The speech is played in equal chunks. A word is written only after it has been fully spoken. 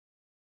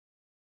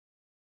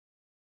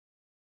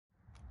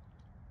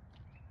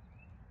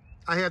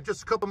I have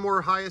just a couple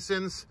more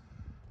hyacinths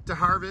to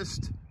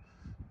harvest.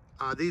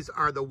 These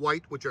are the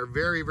white, which are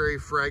very, very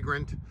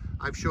fragrant.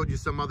 I've showed you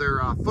some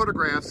other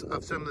photographs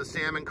of some of the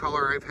salmon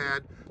color I've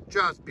had.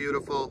 Just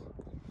beautiful.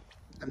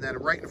 And then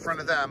right in front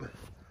of them,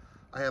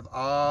 I have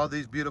all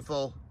these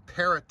beautiful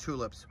parrot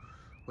tulips,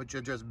 which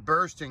are just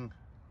bursting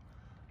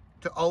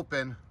to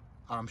open.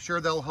 I'm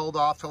sure they'll hold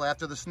off till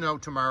after the snow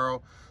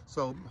tomorrow.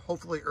 So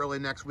hopefully early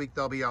next week,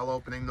 they'll be all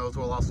opening. Those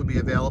will also be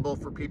available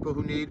for people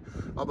who need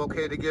a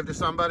bouquet to give to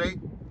somebody.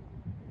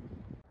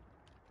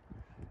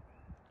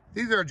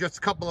 These are just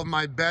a couple of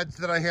my beds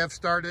that I have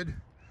started.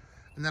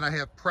 And then I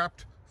have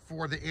prepped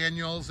for the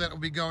annuals that will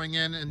be going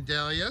in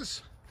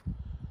dahlias.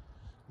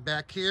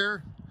 Back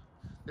here,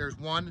 there's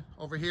one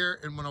over here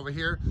and one over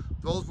here.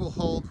 Those will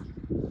hold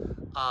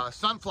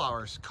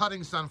sunflowers,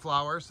 cutting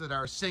sunflowers that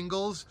are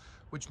singles,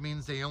 which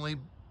means they only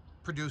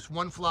produce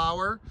one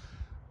flower,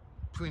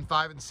 between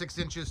 5 and 6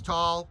 inches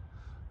tall.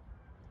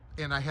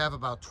 And I have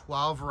about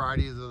 12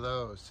 varieties of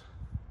those.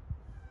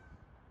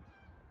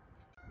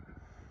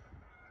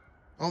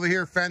 Over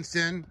here, fenced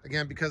in,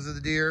 again, because of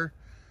the deer.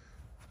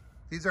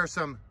 These are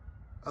some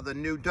of the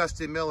new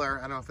Dusty Miller.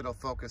 I don't know if it'll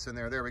focus in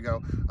there. There we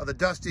go. Of the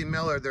Dusty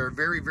Miller, they're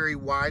very, very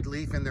wide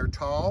leaf and they're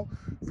tall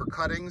for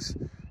cuttings.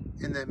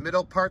 In the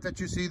middle part that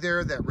you see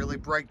there, that really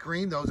bright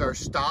green, those are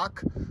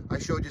stock. I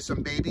showed you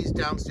some babies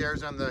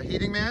downstairs on the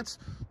heating mats.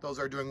 Those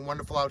are doing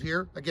wonderful out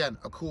here. Again,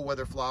 a cool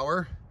weather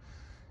flower.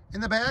 In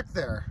the back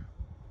there,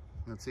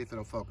 let's see if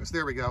it'll focus.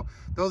 There we go.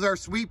 Those are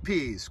sweet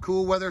peas,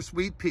 cool weather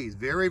sweet peas.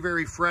 Very,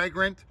 very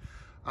fragrant.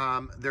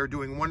 They're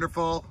doing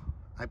wonderful.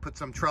 I put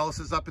some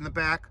trellises up in the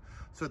back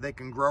so they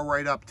can grow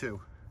right up to.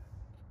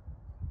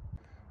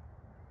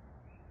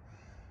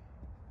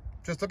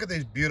 Just look at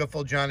these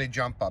beautiful Johnny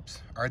jump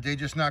ups. Are they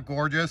just not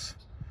gorgeous?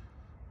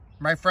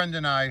 My friend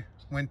and I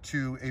went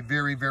to a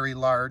very, very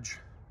large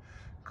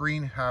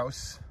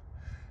greenhouse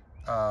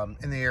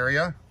in the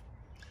area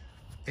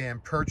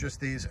and purchased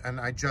these, and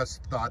I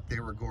just thought they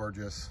were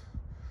gorgeous.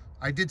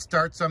 I did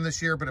start some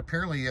this year, but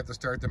apparently you have to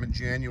start them in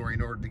January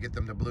in order to get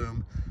them to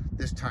bloom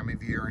this time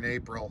of year in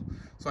April.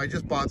 So I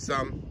just bought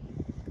some.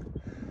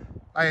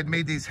 I had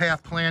made these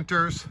half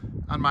planters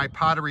on my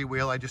pottery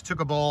wheel. I just took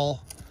a bowl,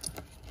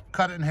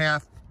 cut it in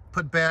half,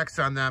 put backs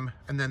on them,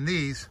 and then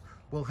these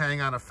will hang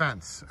on a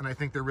fence. And I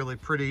think they're really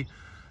pretty.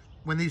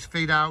 When these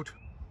fade out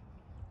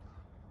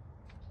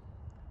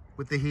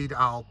with the heat,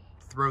 I'll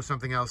throw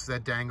something else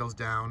that dangles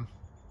down,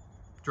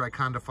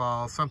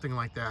 Dryconda, something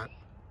like that.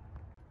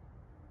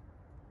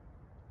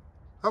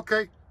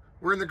 Okay,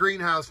 we're in the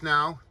greenhouse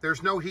now.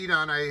 There's no heat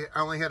on. I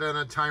only had it on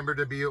a timer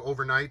to be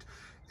overnight.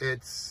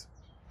 It's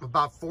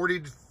about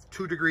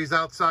 42 degrees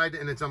outside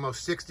and it's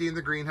almost 60 in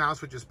the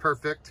greenhouse, which is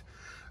perfect.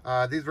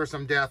 These were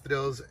some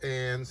daffodils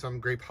and some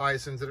grape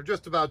hyacinths that are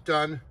just about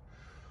done.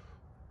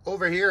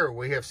 Over here,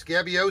 we have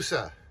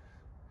scabiosa,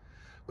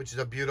 which is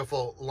a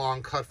beautiful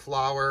long cut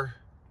flower.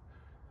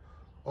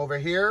 Over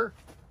here,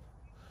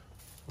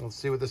 let's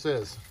see what this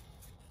is.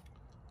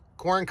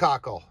 Corn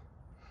cockle.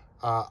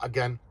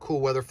 Again, cool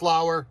weather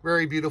flower,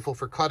 very beautiful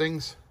for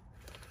cuttings.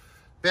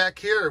 Back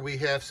here, we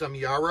have some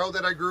yarrow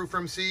that I grew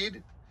from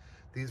seed.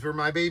 These were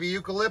my baby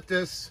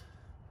eucalyptus.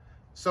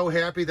 So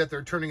happy that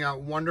they're turning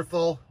out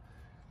wonderful.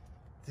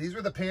 These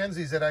were the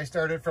pansies that I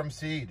started from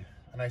seed.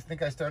 And I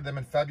think I started them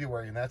in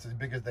February, and that's as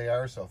big as they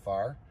are so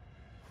far.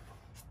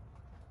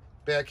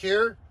 Back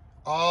here,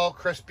 all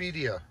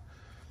Cresspedia.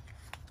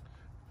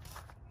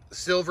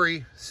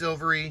 Silvery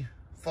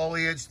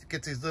foliage.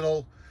 Gets these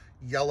little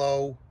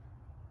yellow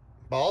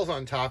balls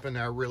on top, and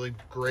they're really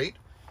great.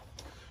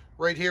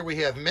 Right here we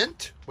have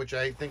mint, which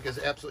I think is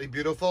absolutely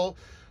beautiful.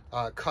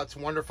 Cuts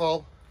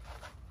wonderful.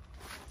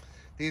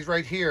 These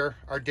right here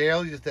are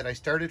dahlias that I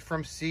started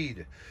from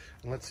seed.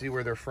 And let's see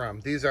where they're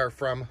from. These are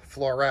from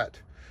Floret,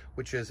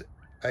 which is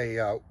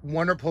a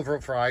wonderful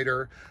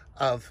provider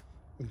of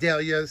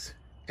dahlias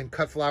and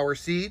cut flower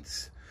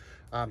seeds.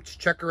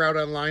 Check her out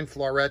online,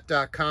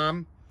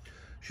 floret.com.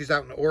 She's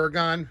out in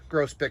Oregon,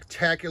 grows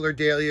spectacular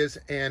dahlias,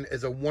 and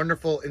is a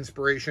wonderful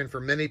inspiration for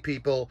many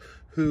people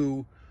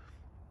who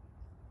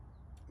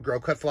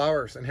grow cut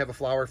flowers and have a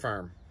flower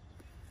farm.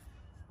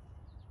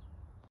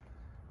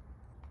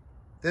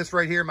 This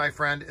right here, my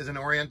friend, is an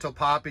oriental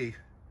poppy.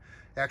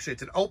 Actually,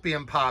 it's an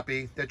opium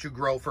poppy that you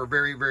grow for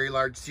very, very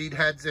large seed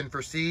heads and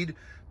for seed,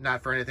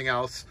 not for anything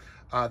else.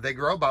 They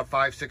grow about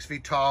 5-6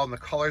 feet tall, and the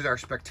colors are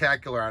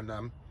spectacular on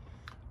them.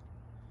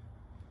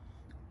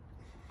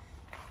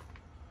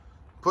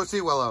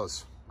 Pussy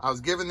willows. I was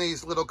given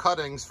these little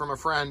cuttings from a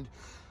friend.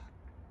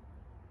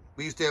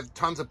 We used to have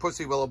tons of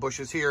pussy willow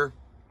bushes here.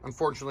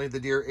 Unfortunately, the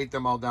deer ate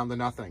them all down to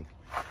nothing.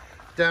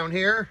 Down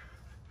here,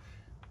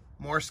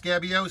 more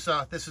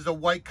scabiosa. This is a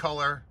white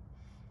color.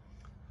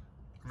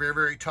 Very,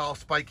 very tall,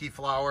 spiky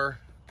flower.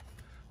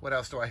 What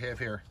else do I have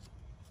here?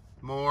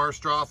 More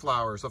straw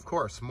flowers, of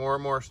course. More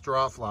and more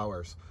straw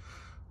flowers.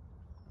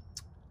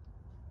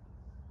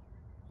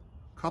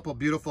 Couple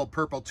beautiful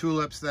purple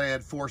tulips that I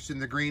had forced in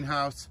the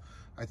greenhouse.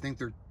 I think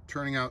they're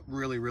turning out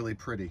really, really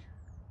pretty.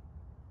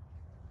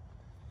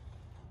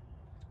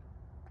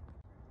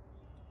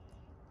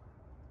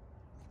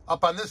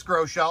 Up on this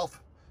grow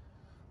shelf,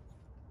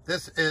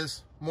 this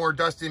is more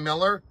Dusty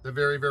Miller, the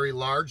very, very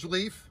large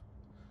leaf.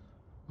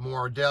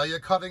 More dahlia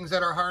cuttings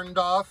that are hardened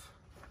off.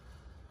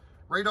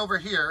 Right over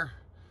here,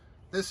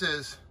 this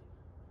is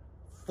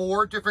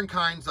 4 different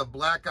kinds of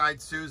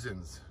black-eyed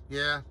Susans.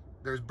 Yeah,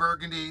 there's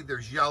burgundy,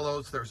 there's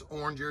yellows, there's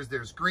oranges,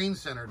 there's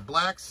green-centered,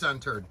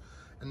 black-centered,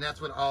 and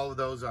that's what all of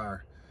those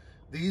are.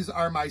 These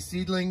are my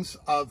seedlings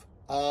of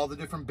all the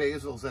different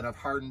basils that I've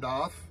hardened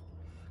off,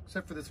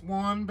 except for this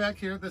one back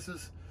here. This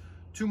is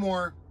 2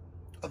 more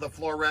of the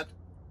floret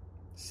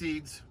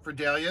seeds for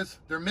dahlias.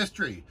 They're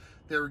mystery.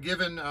 They were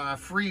given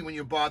free when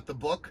you bought the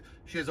book.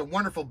 She has a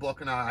wonderful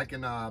book, and I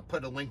can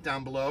put a link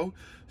down below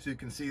so you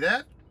can see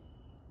that.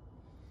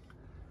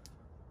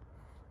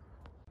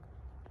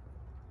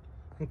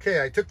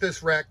 Okay, I took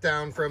this rack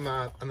down from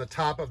on the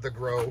top of the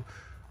grow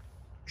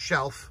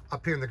shelf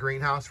up here in the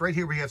greenhouse. Right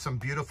here we have some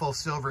beautiful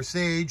silver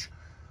sage,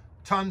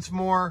 tons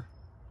more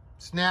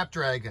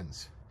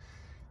snapdragons.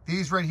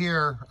 These right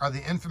here are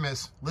the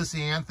infamous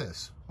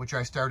Lisianthus, which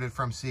I started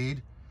from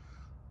seed.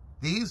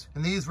 These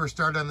were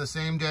started on the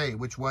same day,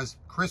 which was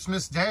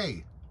Christmas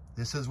Day.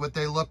 This is what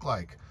they look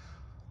like.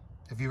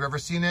 If you've ever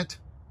seen it,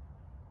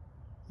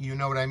 you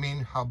know what I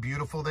mean, how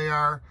beautiful they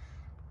are.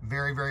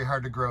 Very, very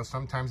hard to grow.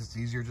 Sometimes it's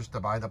easier just to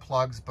buy the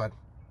plugs, but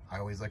I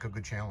always like a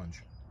good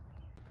challenge.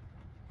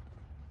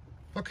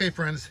 Okay,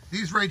 friends,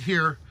 these right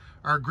here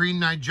are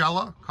green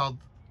nigella called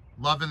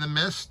Love in the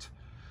Mist.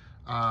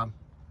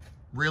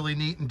 Really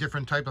neat and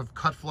different type of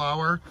cut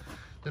flower.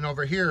 Then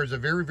over here is a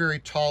very, very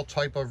tall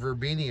type of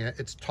verбения.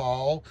 It's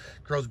tall,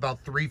 grows about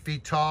 3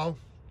 feet tall.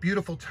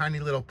 Beautiful, tiny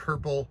little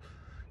purple,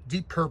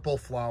 deep purple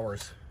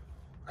flowers.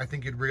 I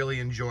think you'd really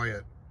enjoy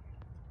it.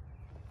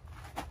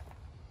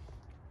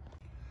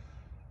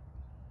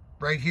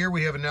 Right here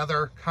we have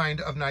another kind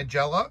of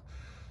nigella.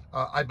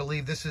 I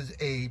believe this is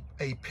a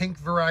pink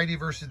variety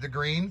versus the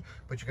green,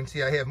 but you can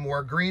see I have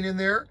more green in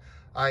there.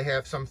 I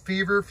have some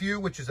feverfew,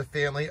 which is a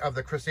family of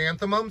the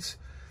chrysanthemums.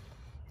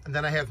 And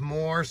then I have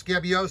more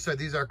scabiosa.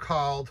 These are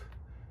called,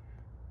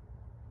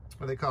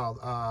 what are they called?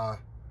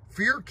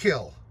 Fear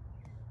Kill.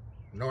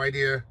 No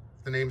idea if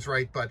the name's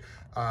right, but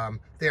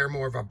they are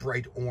more of a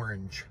bright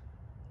orange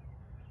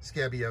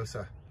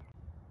scabiosa.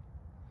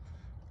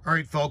 All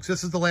right, folks,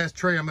 this is the last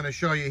tray I'm going to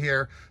show you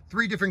here.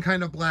 3 different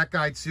kind of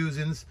black-eyed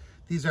Susans.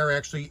 These are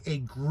actually a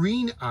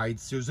green-eyed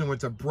Susan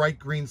with a bright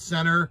green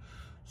center,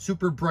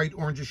 super bright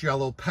orangish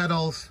yellow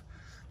petals.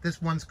 This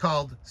one's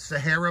called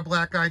Sahara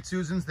black-eyed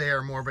Susans. They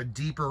are more of a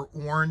deeper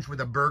orange with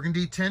a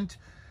burgundy tint.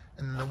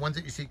 And then the ones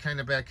that you see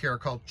kind of back here are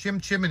called Chim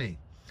Chimney.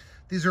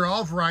 These are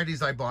all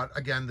varieties I bought.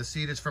 Again, the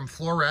seed is from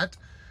Floret,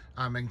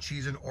 and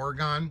she's in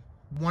Oregon.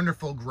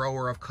 Wonderful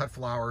grower of cut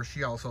flowers.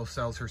 She also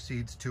sells her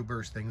seeds,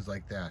 tubers, things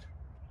like that.